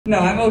No,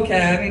 I'm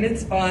okay. I mean,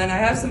 it's fun. I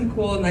have some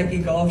cool Nike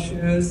golf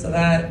shoes, so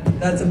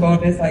that's a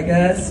bonus, I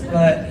guess.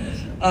 But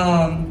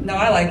no,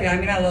 I like it. I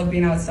mean, I love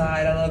being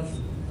outside.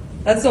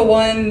 That's the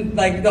one,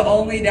 like the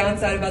only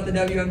downside about the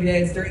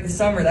WNBA is during the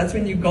summer. That's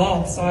when you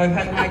golf. So I've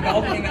had my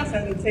golf game has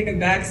had to take a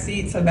back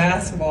seat to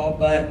basketball.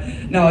 But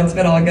no, it's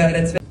been all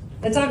good.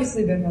 It's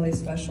obviously been really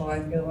special.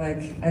 I feel like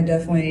I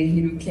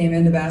definitely, came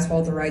into basketball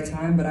at the right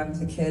time, but I was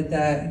a kid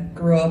that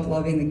grew up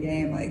loving the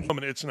game.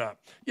 It's not.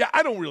 Yeah,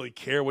 I don't really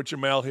care what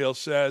Jamel Hill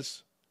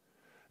says.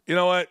 You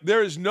know what?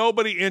 There is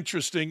nobody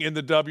interesting in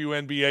the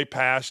WNBA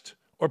past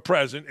or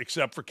present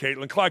except for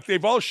Caitlin Clark.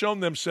 They've all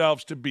shown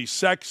themselves to be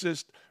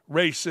sexist,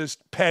 racist,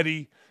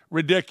 petty,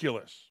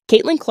 ridiculous.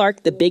 Caitlin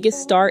Clark, the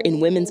biggest star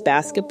in women's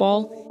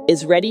basketball,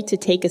 is ready to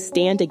take a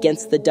stand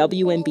against the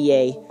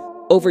WNBA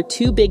over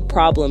two big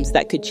problems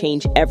that could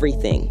change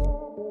everything.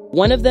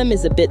 One of them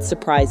is a bit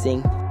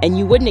surprising, and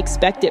you wouldn't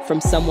expect it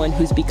from someone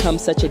who's become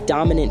such a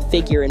dominant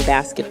figure in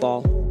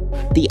basketball.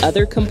 The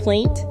other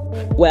complaint?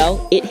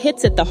 Well, it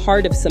hits at the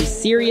heart of some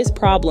serious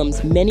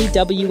problems many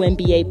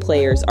WNBA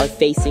players are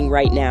facing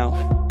right now.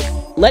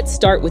 Let's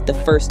start with the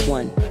first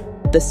one,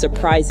 the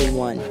surprising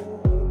one.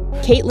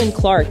 Caitlin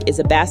Clark is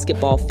a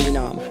basketball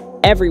phenom.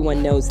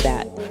 Everyone knows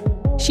that.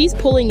 She's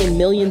pulling in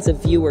millions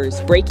of viewers,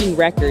 breaking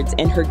records,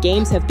 and her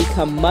games have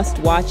become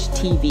must-watch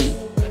TV.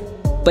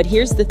 But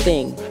here's the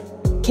thing.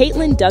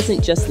 Caitlin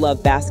doesn't just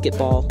love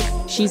basketball.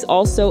 She's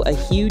also a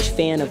huge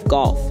fan of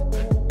golf.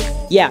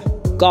 Yeah,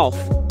 golf.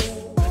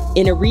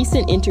 In a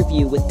recent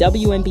interview with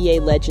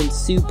WNBA legend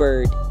Sue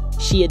Bird,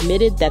 she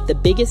admitted that the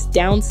biggest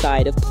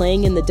downside of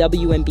playing in the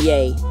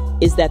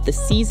WNBA is that the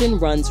season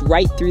runs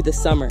right through the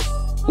summer,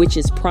 which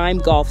is prime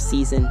golf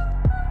season.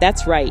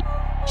 That's right.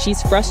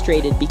 She's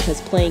frustrated because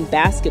playing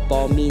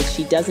basketball means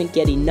she doesn't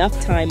get enough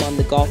time on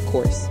the golf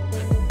course.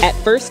 At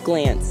first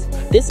glance,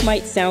 this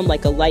might sound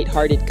like a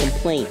lighthearted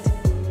complaint,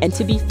 and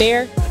to be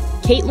fair,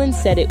 Caitlin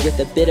said it with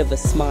a bit of a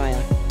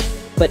smile.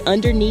 But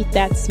underneath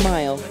that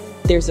smile,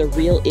 there's a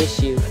real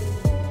issue,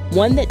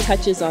 one that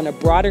touches on a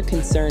broader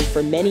concern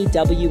for many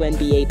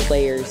WNBA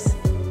players.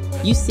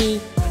 You see,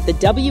 the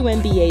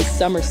WNBA's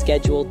summer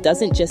schedule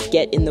doesn't just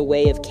get in the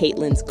way of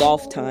Caitlin's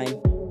golf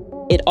time.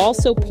 It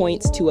also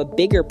points to a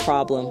bigger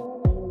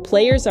problem.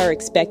 Players are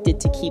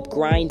expected to keep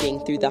grinding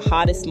through the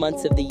hottest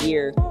months of the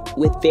year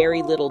with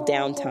very little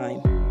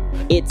downtime.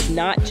 It's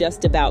not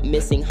just about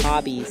missing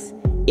hobbies.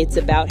 It's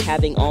about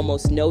having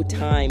almost no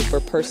time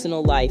for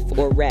personal life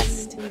or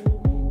rest.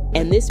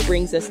 And this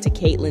brings us to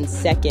Caitlin's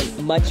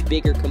second, much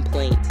bigger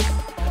complaint,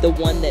 the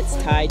one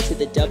that's tied to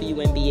the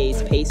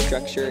WNBA's pay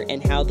structure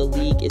and how the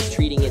league is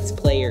treating its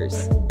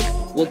players.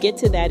 We'll get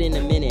to that in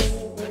a minute.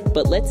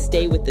 But let's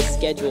stay with the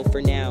schedule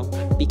for now,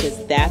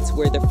 because that's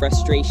where the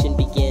frustration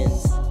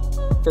begins.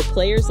 For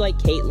players like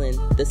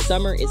Caitlin, the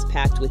summer is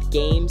packed with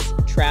games,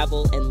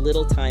 travel, and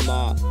little time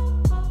off.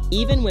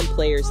 Even when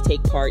players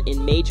take part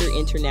in major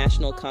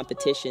international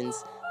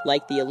competitions,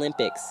 like the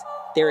Olympics,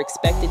 they're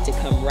expected to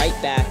come right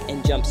back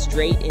and jump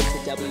straight into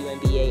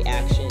WNBA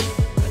action.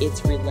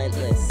 It's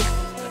relentless.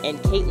 And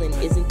Caitlin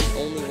isn't the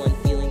only one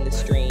feeling the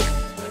strain.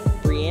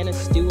 Breanna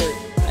Stewart,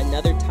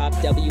 another top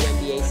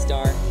WNBA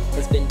star,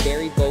 has been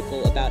very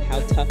vocal about how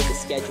tough the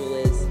schedule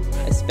is,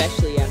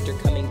 especially after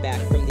coming back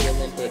from the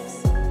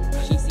Olympics.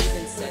 She's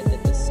even said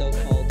that the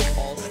so-called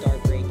all-star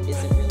break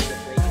isn't really a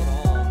break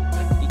at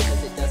all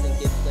because it doesn't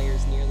give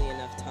players nearly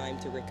enough time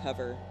to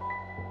recover.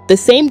 The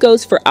same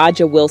goes for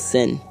Aja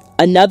Wilson,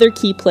 another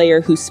key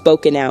player who's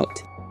spoken out.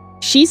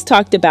 She's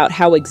talked about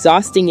how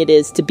exhausting it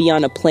is to be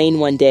on a plane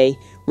one day,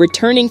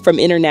 returning from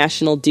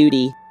international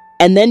duty,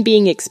 and then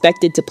being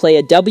expected to play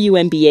a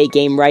WNBA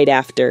game right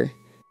after.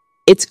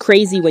 It's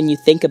crazy when you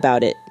think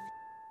about it.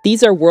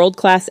 These are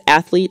world-class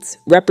athletes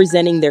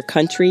representing their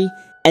country,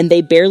 and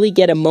they barely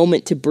get a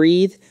moment to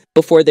breathe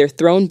before they're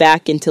thrown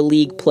back into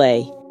league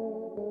play.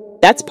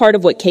 That's part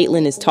of what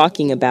Caitlin is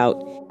talking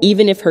about,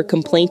 even if her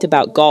complaint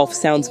about golf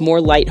sounds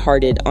more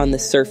lighthearted on the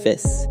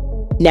surface.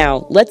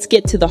 Now, let's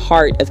get to the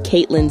heart of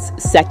Caitlin's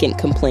second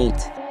complaint,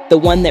 the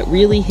one that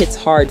really hits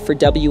hard for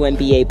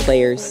WNBA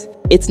players.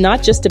 It's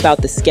not just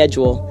about the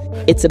schedule,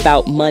 it's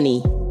about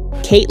money.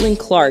 Caitlin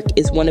Clark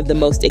is one of the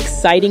most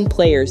exciting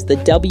players the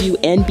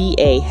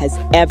WNBA has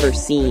ever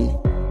seen.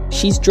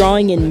 She's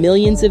drawing in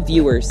millions of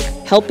viewers,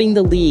 helping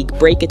the league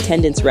break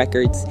attendance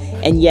records,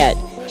 and yet,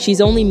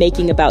 she's only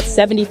making about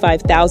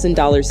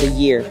 $75,000 a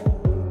year.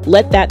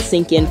 Let that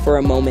sink in for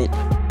a moment.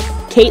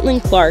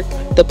 Caitlin Clark,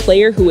 the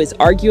player who is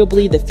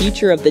arguably the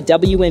future of the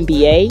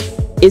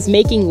WNBA, is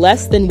making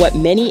less than what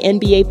many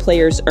NBA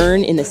players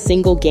earn in a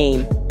single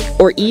game,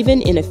 or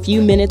even in a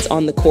few minutes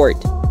on the court.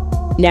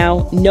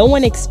 Now, no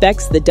one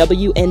expects the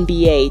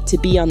WNBA to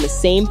be on the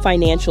same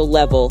financial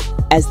level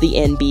as the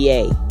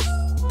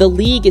NBA. The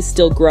league is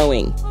still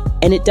growing,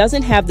 and it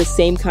doesn't have the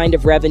same kind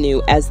of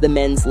revenue as the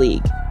men's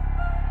league.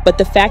 But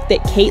the fact that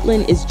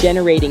Caitlin is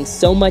generating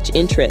so much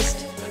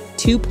interest,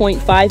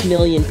 2.5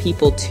 million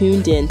people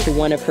tuned in to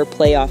one of her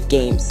playoff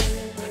games,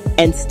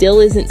 and still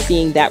isn't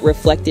seeing that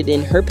reflected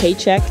in her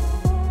paycheck,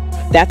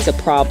 that's a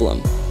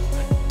problem.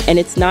 And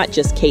it's not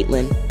just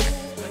Caitlin.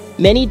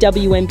 Many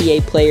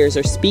WNBA players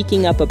are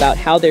speaking up about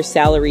how their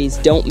salaries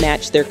don't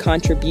match their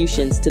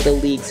contributions to the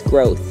league's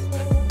growth.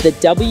 The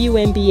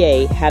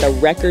WNBA had a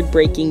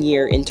record-breaking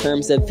year in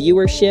terms of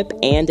viewership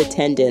and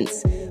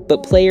attendance,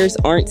 but players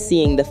aren't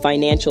seeing the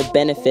financial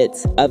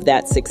benefits of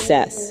that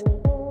success.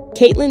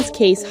 Caitlyn's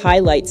case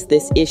highlights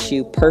this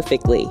issue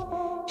perfectly.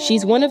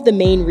 She's one of the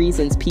main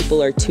reasons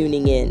people are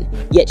tuning in,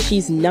 yet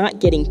she's not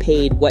getting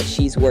paid what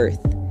she's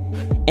worth.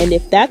 And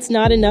if that's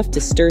not enough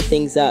to stir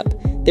things up,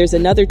 there's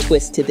another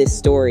twist to this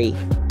story.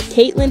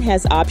 Caitlyn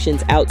has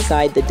options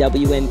outside the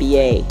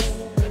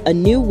WNBA. A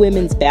new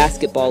women's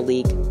basketball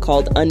league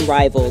called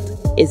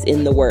Unrivaled is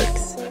in the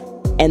works,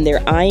 and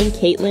they're eyeing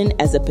Caitlyn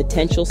as a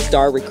potential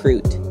star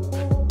recruit.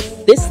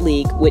 This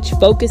league, which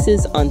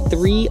focuses on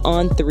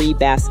 3-on-3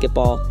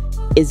 basketball,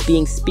 is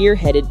being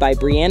spearheaded by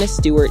Brianna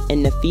Stewart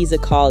and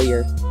Nafisa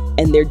Collier,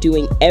 and they're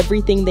doing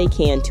everything they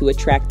can to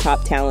attract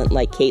top talent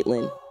like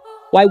Caitlyn.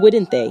 Why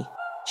wouldn't they?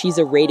 She's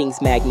a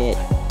ratings magnet,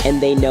 and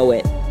they know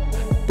it.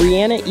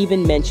 Brianna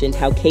even mentioned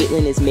how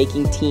Caitlyn is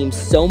making teams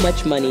so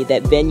much money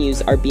that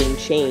venues are being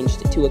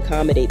changed to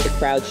accommodate the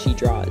crowd she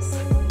draws.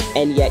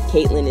 And yet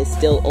Caitlyn is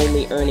still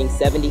only earning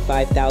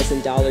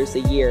 $75,000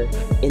 a year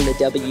in the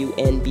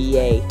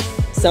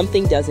WNBA.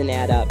 Something doesn't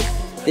add up.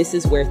 This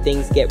is where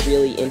things get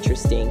really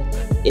interesting.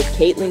 If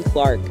Caitlin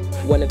Clark,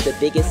 one of the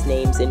biggest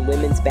names in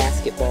women's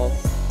basketball,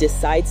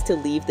 decides to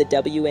leave the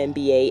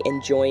WNBA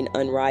and join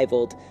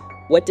Unrivaled,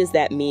 what does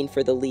that mean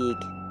for the league?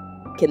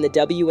 Can the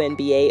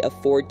WNBA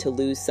afford to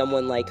lose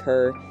someone like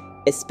her,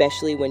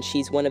 especially when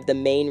she's one of the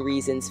main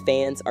reasons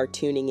fans are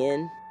tuning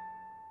in?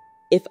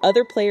 If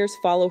other players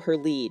follow her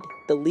lead,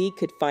 the league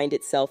could find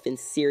itself in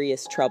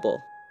serious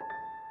trouble.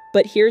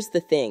 But here's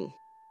the thing.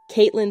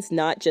 Caitlyn's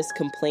not just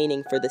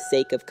complaining for the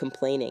sake of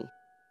complaining.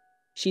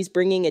 She's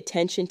bringing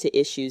attention to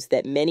issues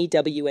that many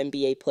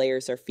WNBA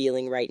players are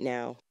feeling right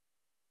now.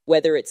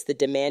 Whether it's the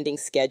demanding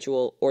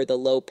schedule or the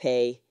low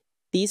pay,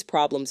 these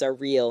problems are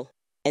real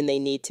and they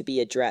need to be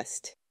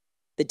addressed.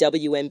 The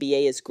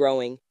WNBA is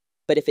growing,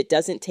 but if it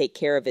doesn't take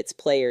care of its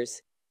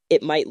players,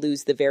 it might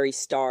lose the very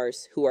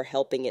stars who are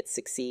helping it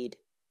succeed.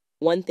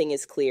 One thing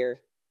is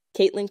clear.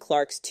 Caitlin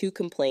Clark's two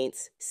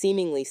complaints,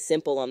 seemingly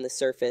simple on the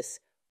surface,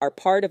 are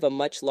part of a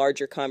much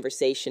larger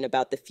conversation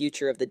about the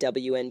future of the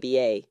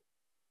WNBA.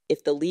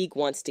 If the league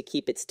wants to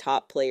keep its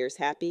top players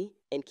happy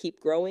and keep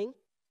growing,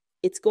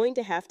 it's going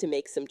to have to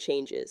make some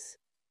changes.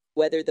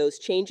 Whether those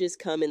changes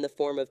come in the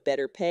form of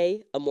better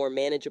pay, a more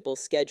manageable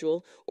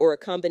schedule, or a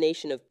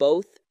combination of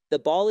both, the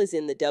ball is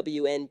in the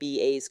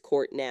WNBA's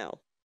court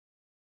now.